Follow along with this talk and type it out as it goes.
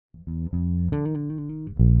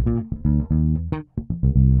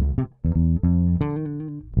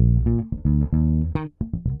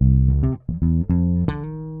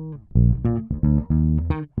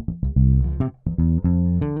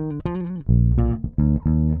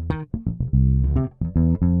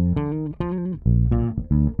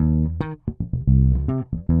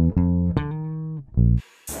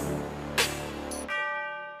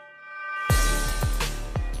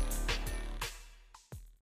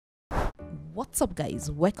What's up, guys?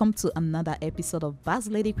 Welcome to another episode of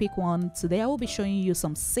Basslady Quick One. Today I will be showing you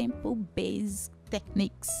some simple bass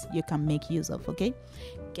techniques you can make use of. Okay,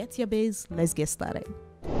 get your bass, let's get started.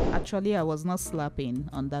 Actually, I was not slapping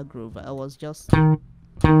on that groove, I was just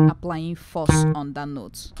applying force on that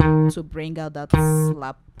note to bring out that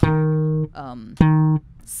slap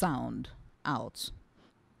sound out.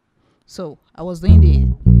 So I was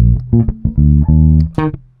doing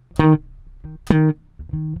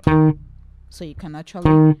so you can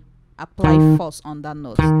actually apply force on that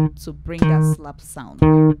note to bring that slap sound.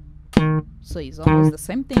 So it's almost the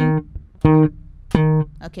same thing.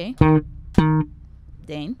 Okay,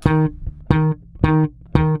 then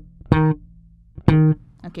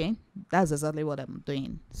okay, that's exactly what I'm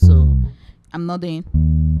doing. So I'm not doing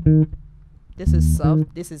this is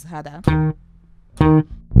soft, this is harder.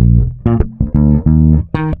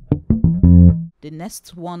 The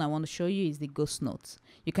next one I want to show you is the ghost note.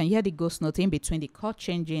 You can hear the ghost note in between the chord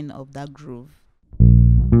changing of that groove.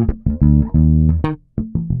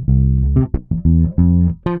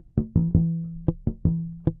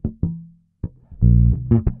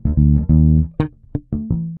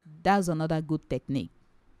 That's another good technique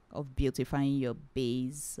of beautifying your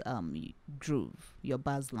bass groove, your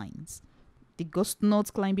bass lines. The ghost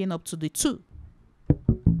note climbing up to the 2.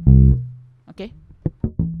 Okay.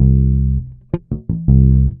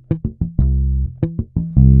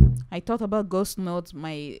 I talked about ghost notes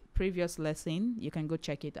my previous lesson. You can go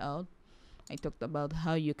check it out. I talked about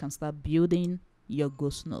how you can start building your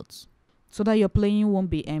ghost notes so that your playing won't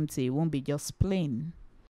be empty, won't be just plain.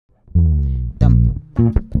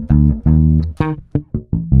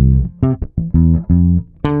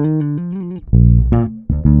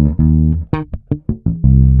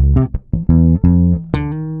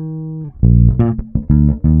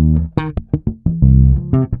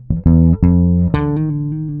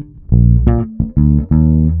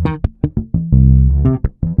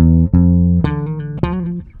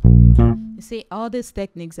 See, all these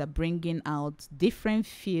techniques are bringing out different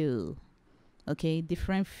feel, okay,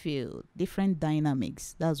 different feel, different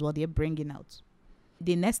dynamics. That's what they're bringing out.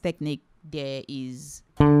 The next technique there is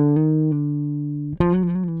hammer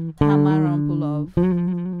on, pull off,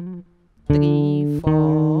 3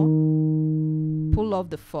 4, pull off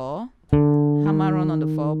the 4, hammer on the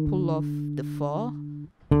 4, pull off the 4,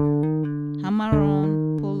 hammer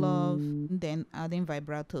on, pull off, then adding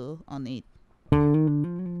vibrato on it.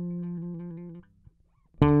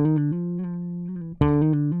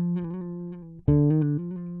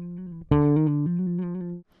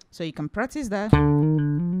 So you can practice that.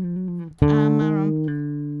 Hammer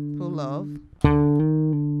on, pull off.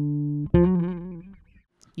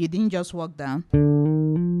 You didn't just walk down.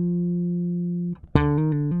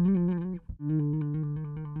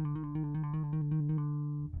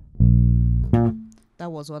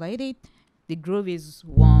 That was what I did. The groove is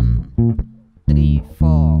 1 3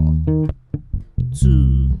 4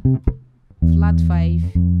 2 flat 5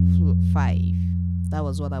 5. That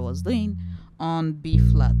was what I was doing on B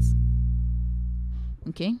flat.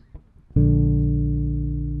 Okay,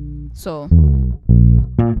 so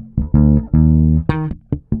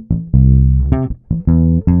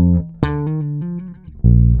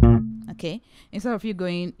okay, instead of you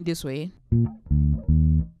going this way,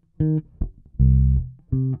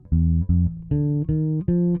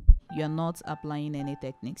 you're not applying any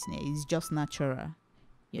techniques here. It's just natural.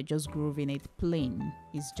 You're just grooving it plain.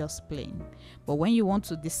 It's just plain. But when you want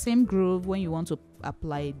to, the same groove, when you want to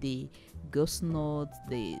apply the ghost note,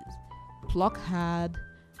 the pluck hard,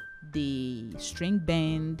 the string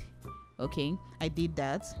bend, okay, I did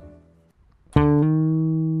that.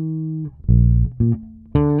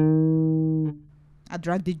 I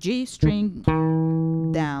drag the G string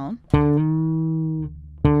down.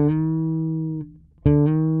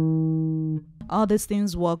 All these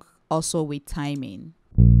things work also with timing.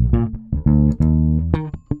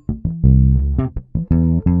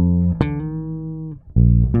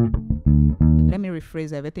 Let me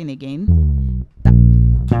rephrase everything again. Tap.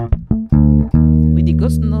 With the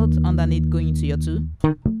ghost note underneath going to your 2.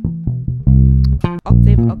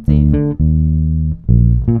 Octave, octave.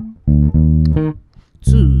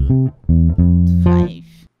 2 5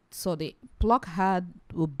 So the pluck hard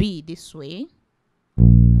will be this way.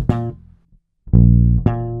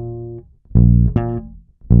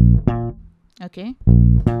 Okay,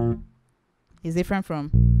 it's different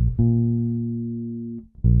from.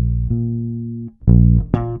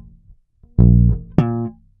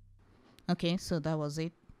 Okay, so that was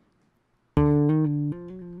it.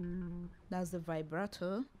 That's the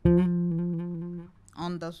vibrato.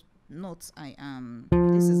 On the notes I am,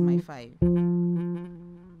 this is my 5.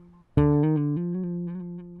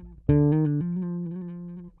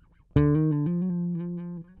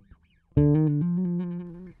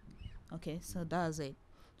 Okay, so that's it.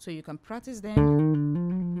 So you can practice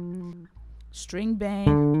them. String bend,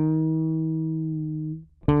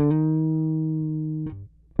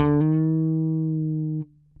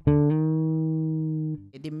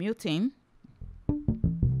 the muting,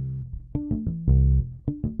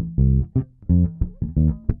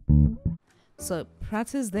 so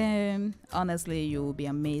practice them. Honestly, you will be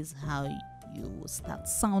amazed how you will start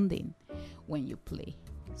sounding when you play.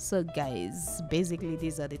 So guys, basically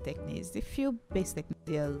these are the techniques, the few base techniques.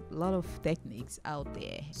 There are a lot of techniques out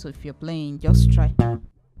there, so if you're playing, just try.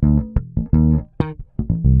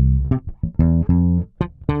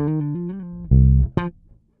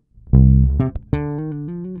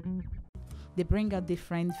 They bring out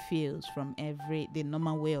different feels from the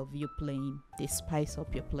normal way of you playing. They spice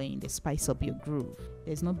up your playing, they spice up your groove.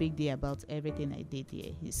 There's no big deal about everything I did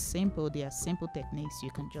here. It's simple. They are simple techniques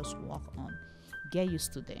you can just work on. Get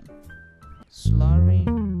used to them. Slurry,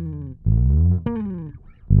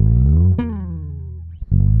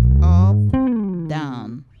 up,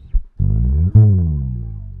 down.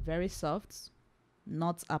 Very soft,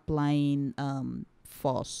 not applying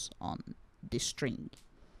force on the string.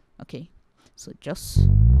 Okay, so just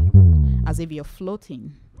as if you're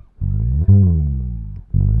floating.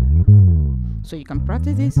 So you can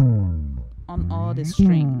practice this on all the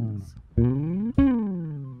strings.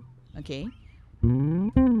 Okay. Up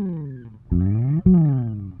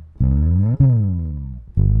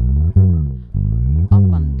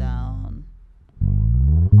and down,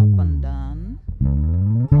 up and down,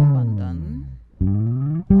 up and down,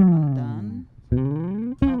 up and down,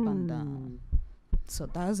 up and down. So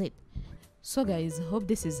that's it. So guys, hope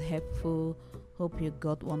this is helpful. Hope you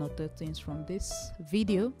got one or two things from this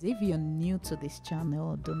video. If you're new to this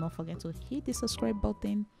channel, do not forget to hit the subscribe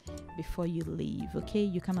button before you leave. Okay,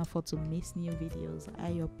 you can't afford to miss new videos.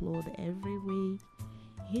 I upload every week.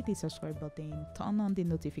 Hit the subscribe button, turn on the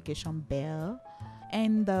notification bell,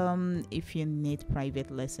 and if you need private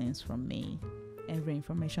lessons from me, every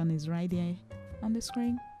information is right there on the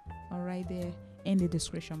screen or right there in the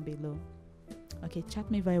description below. Okay, chat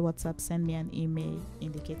me via WhatsApp, send me an email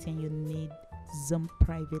indicating you need Zoom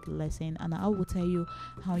private lesson, and I will tell you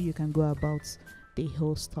how you can go about the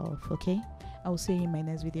whole stuff. Okay, I will see you in my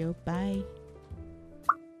next video. Bye.